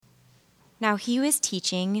Now he was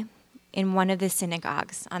teaching in one of the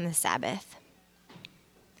synagogues on the Sabbath.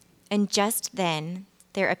 And just then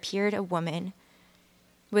there appeared a woman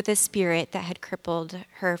with a spirit that had crippled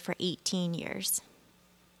her for 18 years.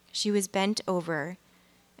 She was bent over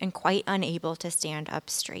and quite unable to stand up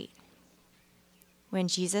straight. When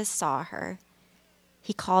Jesus saw her,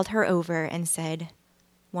 he called her over and said,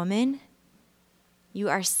 "Woman, you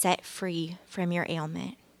are set free from your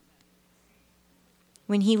ailment."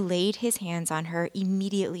 When he laid his hands on her,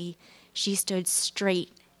 immediately she stood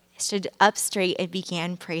up straight and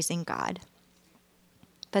began praising God.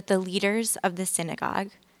 But the leaders of the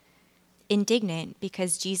synagogue, indignant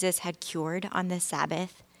because Jesus had cured on the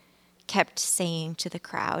Sabbath, kept saying to the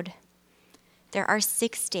crowd, "There are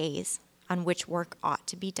 6 days on which work ought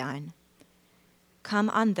to be done. Come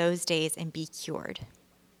on those days and be cured,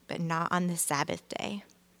 but not on the Sabbath day."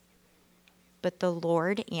 But the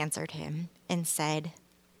Lord answered him and said,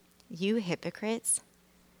 "You hypocrites!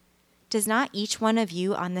 Does not each one of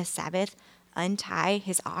you on the Sabbath untie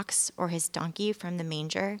his ox or his donkey from the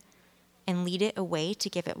manger and lead it away to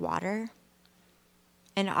give it water?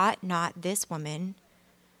 And ought not this woman,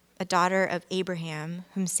 a daughter of Abraham,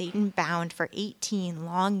 whom Satan bound for 18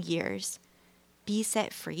 long years, be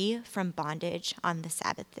set free from bondage on the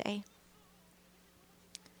Sabbath day?"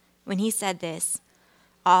 When he said this,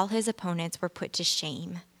 all his opponents were put to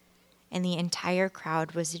shame, and the entire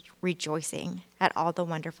crowd was rejoicing at all the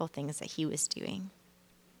wonderful things that he was doing.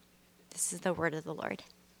 This is the word of the Lord.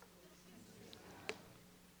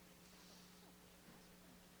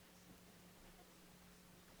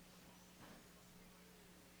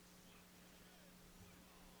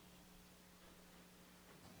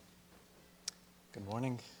 Good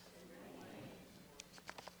morning.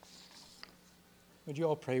 Would you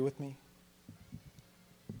all pray with me?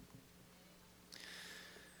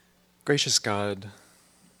 Gracious God,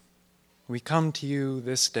 we come to you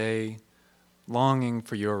this day longing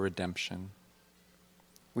for your redemption.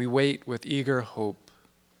 We wait with eager hope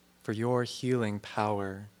for your healing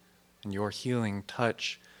power and your healing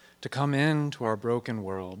touch to come into our broken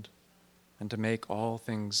world and to make all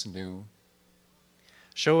things new.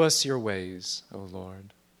 Show us your ways, O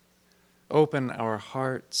Lord. Open our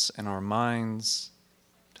hearts and our minds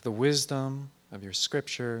to the wisdom of your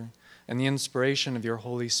Scripture and the inspiration of your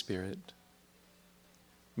Holy Spirit.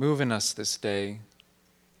 Move in us this day,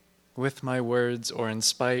 with my words or in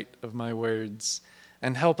spite of my words,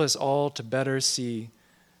 and help us all to better see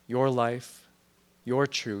your life, your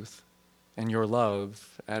truth, and your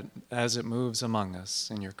love as it moves among us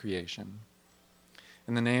in your creation.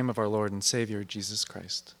 In the name of our Lord and Savior, Jesus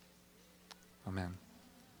Christ. Amen.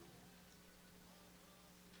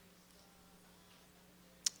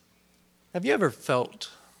 Have you ever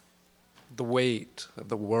felt the weight of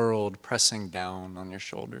the world pressing down on your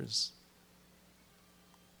shoulders?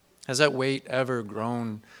 Has that weight ever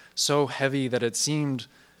grown so heavy that it seemed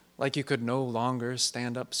like you could no longer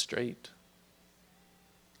stand up straight?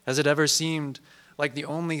 Has it ever seemed like the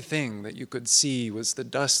only thing that you could see was the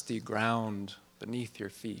dusty ground beneath your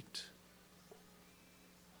feet?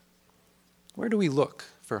 Where do we look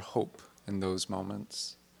for hope in those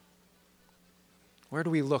moments? Where do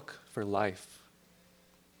we look for life?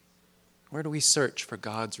 Where do we search for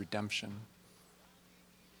God's redemption?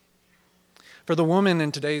 For the woman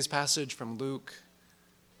in today's passage from Luke,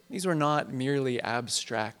 these were not merely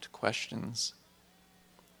abstract questions.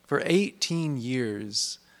 For 18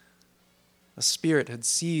 years, a spirit had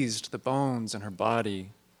seized the bones in her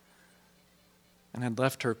body and had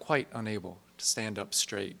left her quite unable to stand up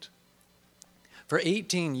straight. For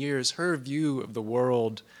 18 years, her view of the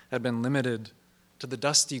world had been limited to the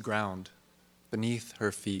dusty ground beneath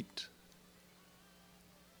her feet.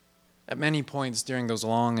 At many points during those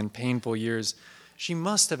long and painful years, she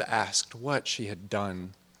must have asked what she had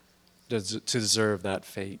done to deserve that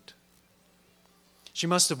fate. She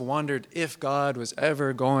must have wondered if God was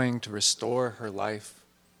ever going to restore her life.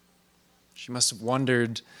 She must have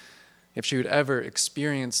wondered if she would ever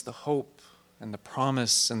experience the hope and the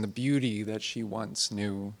promise and the beauty that she once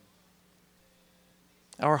knew.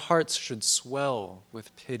 Our hearts should swell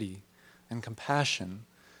with pity and compassion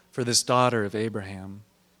for this daughter of Abraham.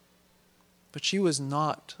 But she was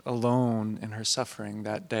not alone in her suffering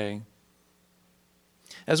that day.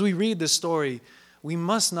 As we read this story, we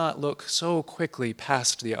must not look so quickly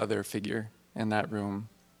past the other figure in that room.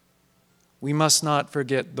 We must not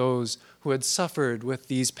forget those who had suffered with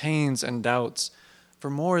these pains and doubts for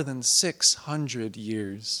more than 600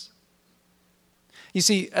 years. You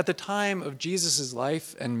see, at the time of Jesus'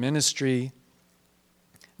 life and ministry,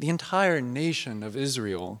 the entire nation of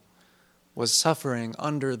Israel was suffering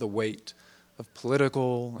under the weight of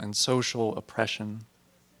political and social oppression.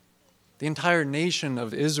 The entire nation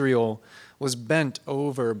of Israel was bent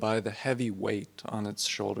over by the heavy weight on its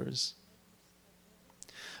shoulders.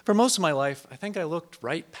 For most of my life, I think I looked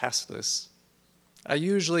right past this. I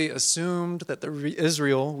usually assumed that the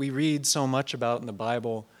Israel we read so much about in the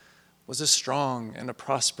Bible was a strong and a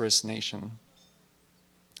prosperous nation.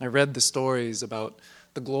 I read the stories about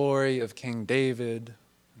the glory of King David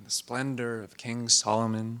and the splendor of King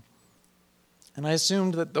Solomon, and I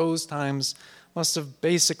assumed that those times must have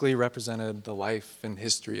basically represented the life and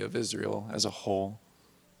history of Israel as a whole.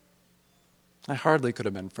 I hardly could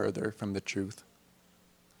have been further from the truth.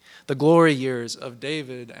 The glory years of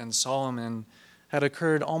David and Solomon had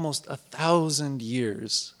occurred almost 1,000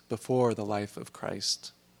 years before the life of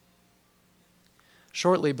Christ.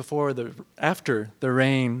 Shortly after the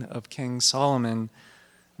reign of King Solomon,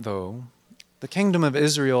 though, the kingdom of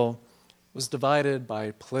Israel was divided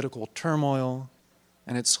by political turmoil,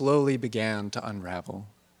 and it slowly began to unravel.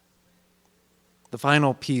 The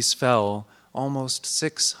final piece fell almost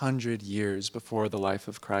 600 years before the life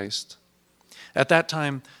of Christ. At that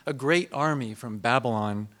time, a great army from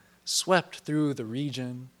Babylon swept through the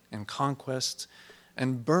region in conquest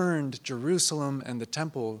and burned Jerusalem and the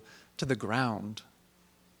temple to the ground.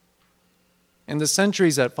 In the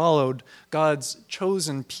centuries that followed, God's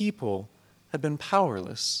chosen people had been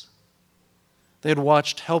powerless. They had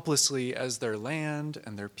watched helplessly as their land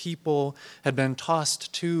and their people had been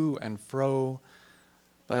tossed to and fro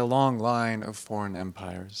by a long line of foreign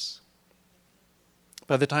empires.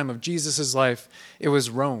 By the time of Jesus' life, it was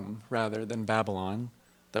Rome rather than Babylon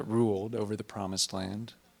that ruled over the promised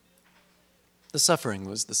land. The suffering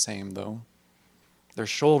was the same, though. Their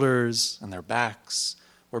shoulders and their backs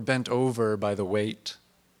were bent over by the weight,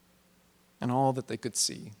 and all that they could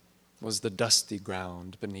see was the dusty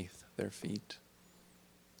ground beneath their feet.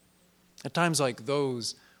 At times like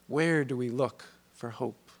those, where do we look for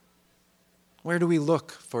hope? Where do we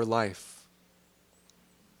look for life?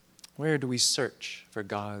 Where do we search for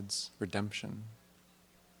God's redemption?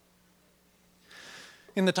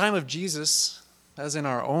 In the time of Jesus, as in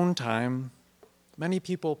our own time, many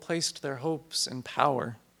people placed their hopes in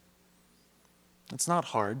power. It's not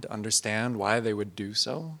hard to understand why they would do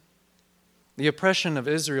so. The oppression of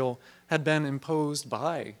Israel had been imposed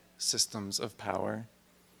by systems of power.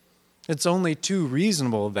 It's only too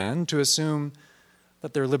reasonable, then, to assume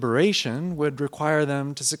that their liberation would require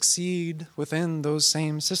them to succeed within those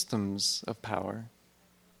same systems of power.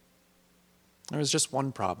 There was just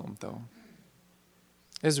one problem, though.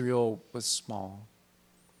 Israel was small.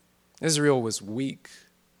 Israel was weak,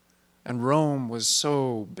 and Rome was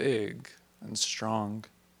so big and strong.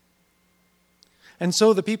 And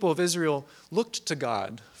so the people of Israel looked to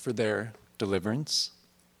God for their deliverance.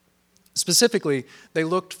 Specifically, they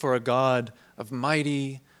looked for a God of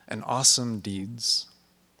mighty and awesome deeds.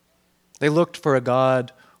 They looked for a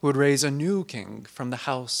God who would raise a new king from the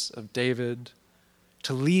house of David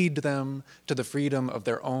to lead them to the freedom of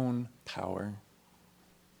their own power.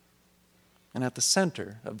 And at the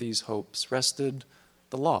center of these hopes rested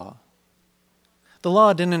the law. The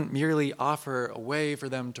law didn't merely offer a way for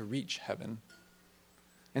them to reach heaven.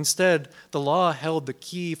 Instead, the law held the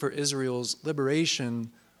key for Israel's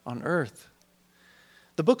liberation on earth.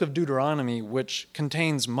 The book of Deuteronomy, which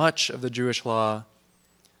contains much of the Jewish law,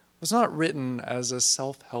 was not written as a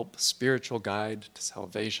self-help spiritual guide to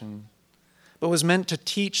salvation, but was meant to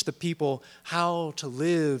teach the people how to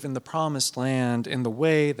live in the promised land in the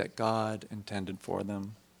way that God intended for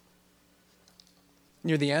them.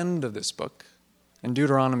 Near the end of this book, in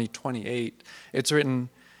Deuteronomy 28, it's written,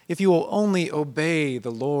 "If you will only obey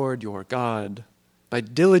the Lord your God by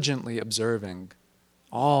diligently observing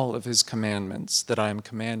all of his commandments that I am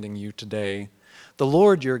commanding you today, the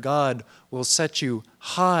Lord your God will set you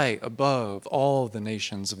high above all the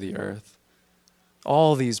nations of the earth.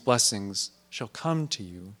 All these blessings shall come to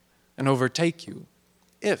you and overtake you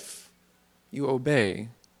if you obey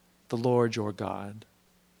the Lord your God."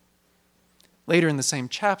 Later in the same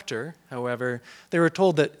chapter, however, they were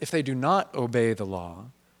told that if they do not obey the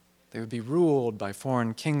law, they would be ruled by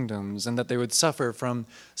foreign kingdoms and that they would suffer from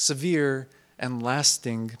severe and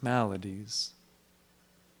lasting maladies.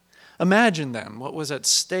 Imagine then what was at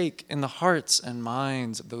stake in the hearts and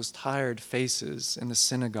minds of those tired faces in the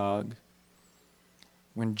synagogue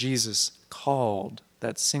when Jesus called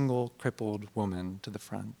that single crippled woman to the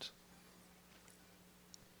front.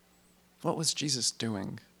 What was Jesus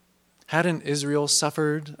doing? Hadn't Israel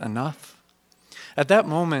suffered enough? At that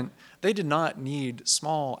moment, they did not need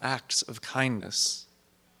small acts of kindness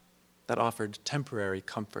that offered temporary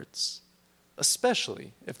comforts,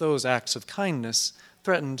 especially if those acts of kindness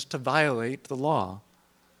threatened to violate the law.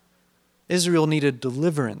 Israel needed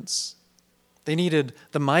deliverance. They needed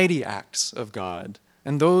the mighty acts of God,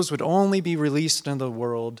 and those would only be released into the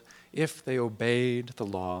world if they obeyed the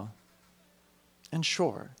law. And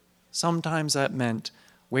sure, sometimes that meant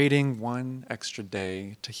waiting one extra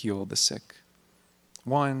day to heal the sick,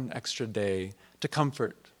 one extra day to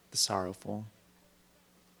comfort the sorrowful.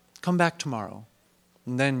 Come back tomorrow,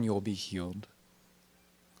 and then you'll be healed.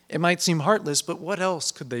 It might seem heartless, but what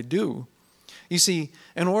else could they do? You see,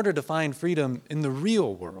 in order to find freedom in the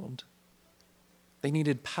real world, they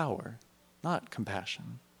needed power, not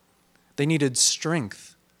compassion. They needed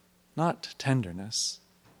strength, not tenderness.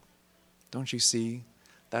 Don't you see?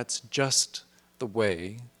 That's just the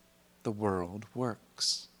way the world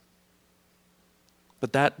works.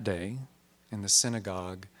 But that day, in the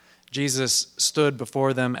synagogue, Jesus stood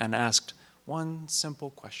before them and asked one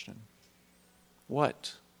simple question: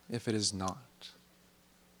 what if it is not?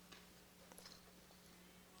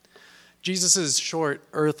 Jesus' short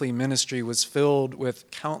earthly ministry was filled with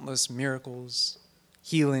countless miracles,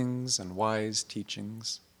 healings, and wise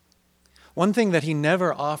teachings. One thing that he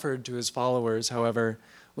never offered to his followers, however,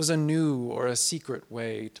 was a new or a secret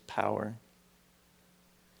way to power.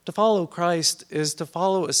 To follow Christ is to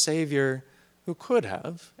follow a Savior who could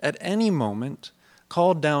have, at any moment,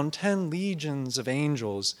 called down 10 legions of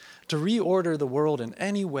angels to reorder the world in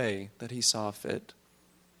any way that he saw fit.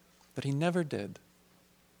 But he never did.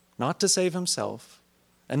 Not to save himself,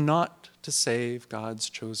 and not to save God's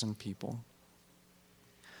chosen people.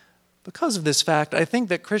 Because of this fact, I think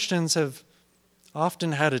that Christians have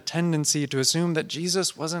often had a tendency to assume that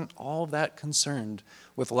Jesus wasn't all that concerned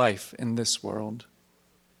with life in this world.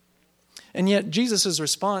 And yet, Jesus'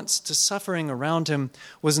 response to suffering around him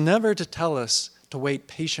was never to tell us to wait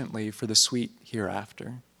patiently for the sweet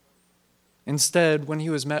hereafter. Instead, when he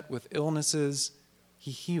was met with illnesses,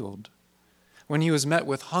 he healed. When he was met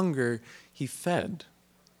with hunger, he fed.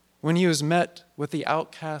 When he was met with the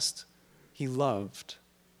outcast, he loved.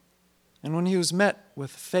 And when he was met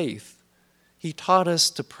with faith, he taught us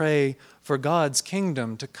to pray for God's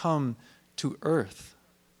kingdom to come to earth.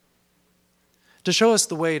 To show us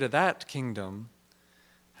the way to that kingdom,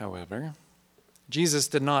 however, Jesus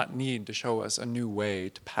did not need to show us a new way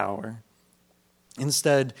to power.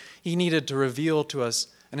 Instead, he needed to reveal to us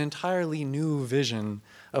an entirely new vision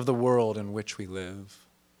of the world in which we live.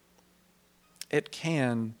 It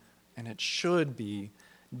can and it should be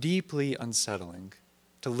deeply unsettling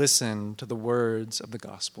to listen to the words of the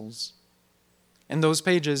Gospels. In those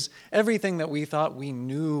pages, everything that we thought we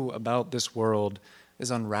knew about this world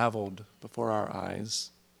is unraveled before our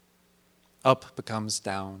eyes. Up becomes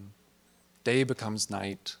down. Day becomes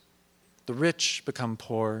night. The rich become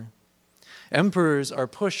poor. Emperors are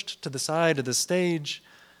pushed to the side of the stage,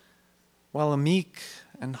 while a meek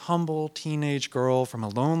and humble teenage girl from a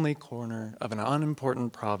lonely corner of an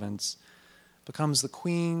unimportant province becomes the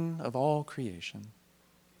queen of all creation.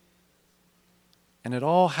 And it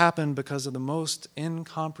all happened because of the most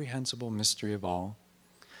incomprehensible mystery of all.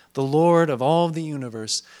 The Lord of all the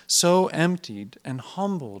universe so emptied and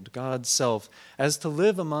humbled God's self as to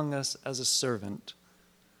live among us as a servant,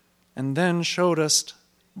 and then showed us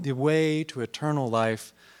the way to eternal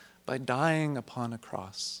life by dying upon a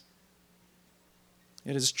cross.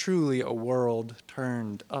 It is truly a world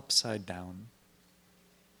turned upside down.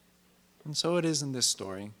 And so it is in this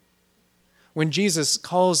story. When Jesus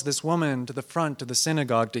calls this woman to the front of the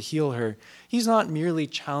synagogue to heal her, he's not merely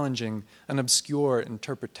challenging an obscure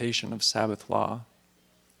interpretation of Sabbath law.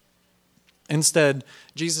 Instead,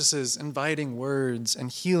 Jesus' inviting words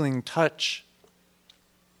and healing touch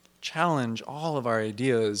challenge all of our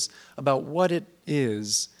ideas about what it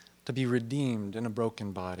is to be redeemed in a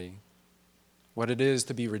broken body, what it is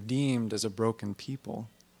to be redeemed as a broken people.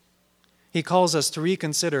 He calls us to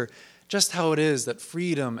reconsider just how it is that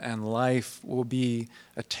freedom and life will be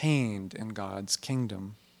attained in God's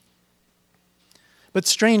kingdom. But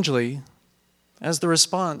strangely, as the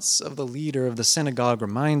response of the leader of the synagogue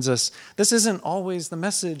reminds us, this isn't always the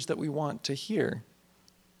message that we want to hear.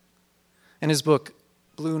 In his book,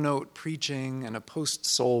 Blue Note Preaching in a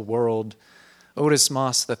Post-Soul World, Otis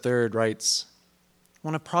Moss III writes,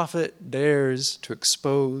 "When a prophet dares to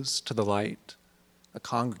expose to the light a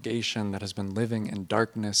congregation that has been living in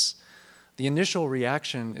darkness, the initial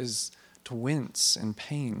reaction is to wince in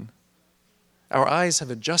pain. Our eyes have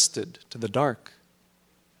adjusted to the dark.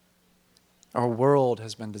 Our world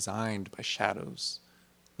has been designed by shadows,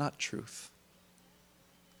 not truth.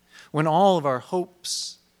 When all of our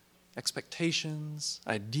hopes, expectations,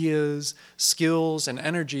 ideas, skills, and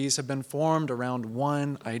energies have been formed around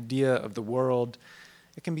one idea of the world,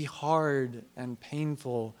 it can be hard and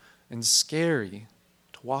painful and scary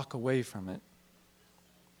to walk away from it.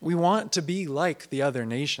 We want to be like the other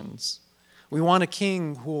nations. We want a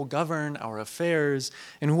king who will govern our affairs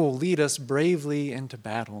and who will lead us bravely into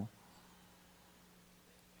battle.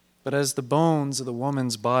 But as the bones of the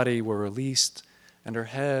woman's body were released and her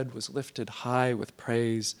head was lifted high with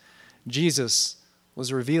praise, Jesus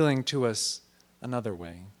was revealing to us another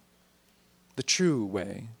way, the true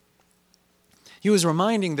way. He was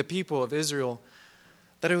reminding the people of Israel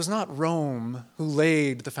that it was not Rome who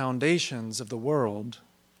laid the foundations of the world.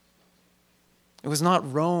 It was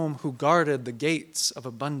not Rome who guarded the gates of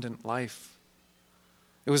abundant life.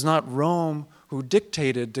 It was not Rome who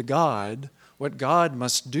dictated to God what God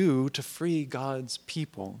must do to free God's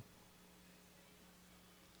people.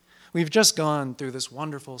 We've just gone through this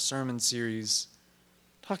wonderful sermon series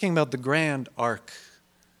talking about the grand arc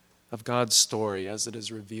of God's story as it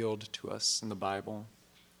is revealed to us in the Bible.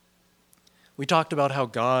 We talked about how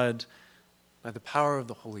God, by the power of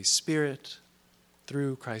the Holy Spirit,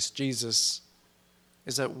 through Christ Jesus,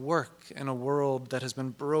 is at work in a world that has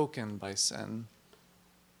been broken by sin.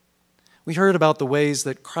 We heard about the ways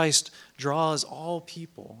that Christ draws all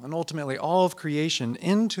people and ultimately all of creation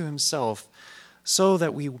into himself so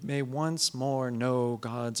that we may once more know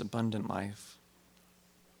God's abundant life.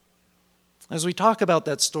 As we talk about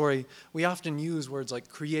that story, we often use words like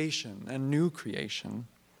creation and new creation.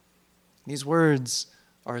 These words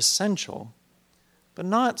are essential, but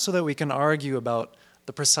not so that we can argue about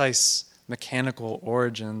the precise mechanical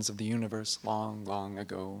origins of the universe long, long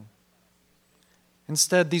ago.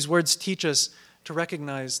 Instead, these words teach us to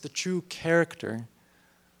recognize the true character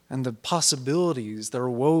and the possibilities that are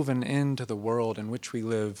woven into the world in which we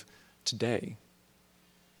live today.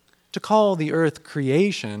 To call the earth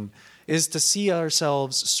creation is to see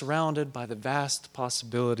ourselves surrounded by the vast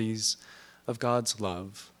possibilities of God's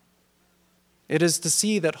love. It is to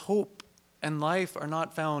see that hope and life are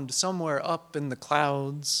not found somewhere up in the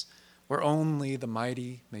clouds where only the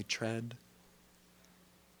mighty may tread.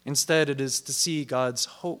 Instead, it is to see God's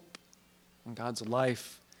hope and God's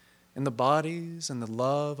life in the bodies and the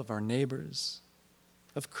love of our neighbors,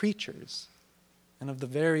 of creatures, and of the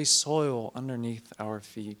very soil underneath our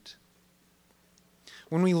feet.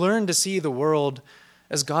 When we learn to see the world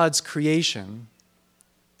as God's creation,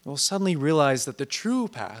 we'll suddenly realize that the true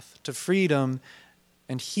path to freedom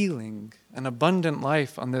and healing and abundant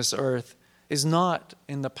life on this earth is not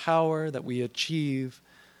in the power that we achieve,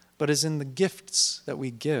 but is in the gifts that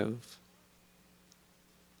we give.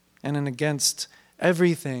 And against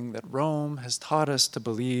everything that Rome has taught us to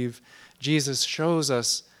believe, Jesus shows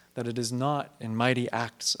us that it is not in mighty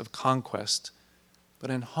acts of conquest, but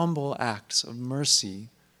in humble acts of mercy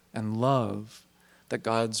and love that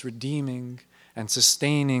God's redeeming and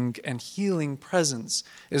sustaining and healing presence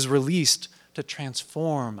is released to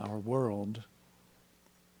transform our world.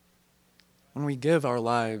 When we give our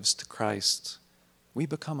lives to Christ, we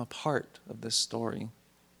become a part of this story.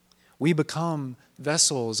 We become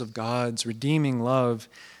vessels of God's redeeming love,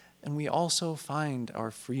 and we also find our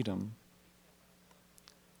freedom.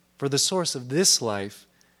 For the source of this life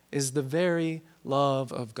is the very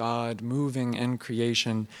love of God moving in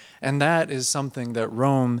creation, and that is something that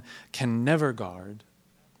Rome can never guard,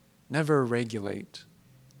 never regulate,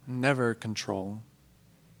 never control.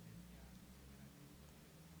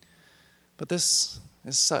 But this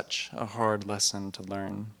is such a hard lesson to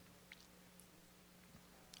learn.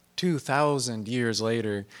 2,000 years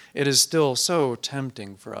later, it is still so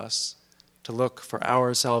tempting for us to look for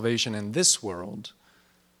our salvation in this world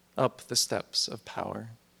up the steps of power.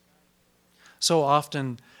 So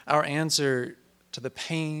often, our answer to the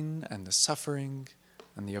pain and the suffering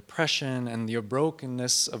and the oppression and the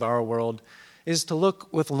brokenness of our world is to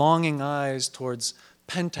look with longing eyes towards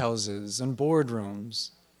penthouses and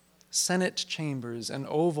boardrooms, Senate chambers and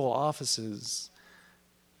Oval offices,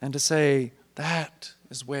 and to say, that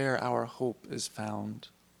is where our hope is found.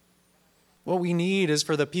 What we need is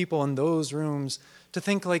for the people in those rooms to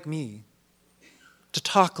think like me, to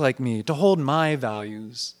talk like me, to hold my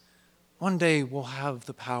values. One day we'll have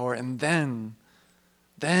the power, and then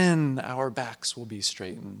our backs will be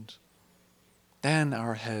straightened. Then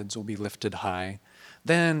our heads will be lifted high.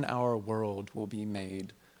 Then our world will be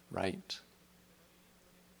made right.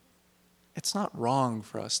 It's not wrong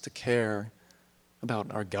for us to care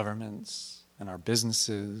about our governments and our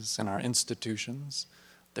businesses and our institutions.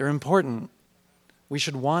 They're important. We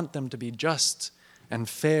should want them to be just and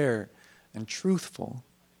fair and truthful.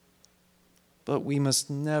 But we must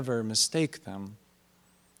never mistake them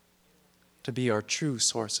to be our true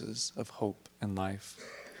sources of hope and life.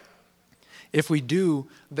 If we do,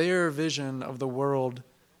 their vision of the world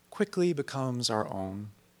quickly becomes our own.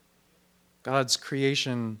 God's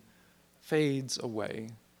creation fades away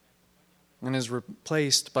and is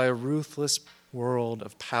replaced by a ruthless world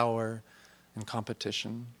of power and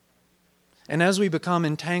competition. And as we become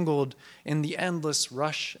entangled in the endless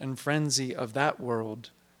rush and frenzy of that world,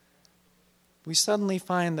 we suddenly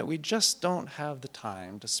find that we just don't have the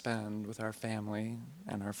time to spend with our family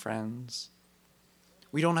and our friends.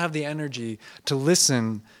 We don't have the energy to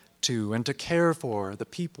listen to and to care for the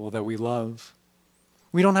people that we love.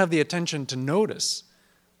 We don't have the attention to notice,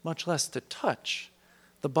 much less to touch,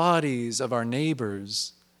 the bodies of our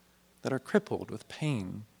neighbors that are crippled with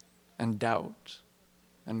pain and doubt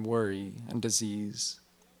and worry and disease.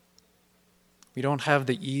 We don't have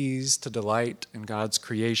the ease to delight in God's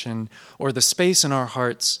creation or the space in our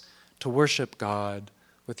hearts to worship God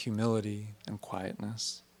with humility and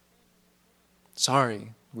quietness.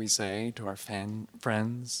 Sorry, we say to our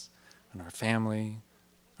friends and our family,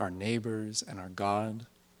 our neighbors and our God.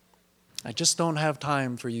 I just don't have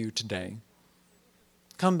time for you today.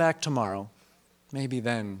 Come back tomorrow. Maybe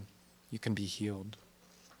then you can be healed.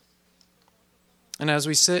 And as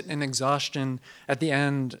we sit in exhaustion at the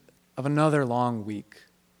end of another long week,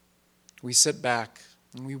 we sit back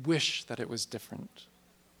and we wish that it was different.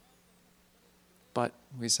 But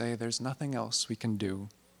we say there's nothing else we can do.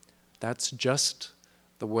 That's just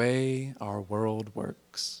the way our world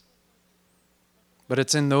works. But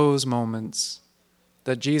it's in those moments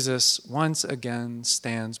that Jesus once again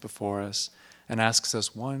stands before us and asks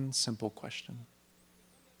us one simple question.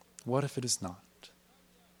 What if it is not?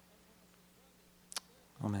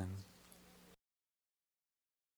 Amen.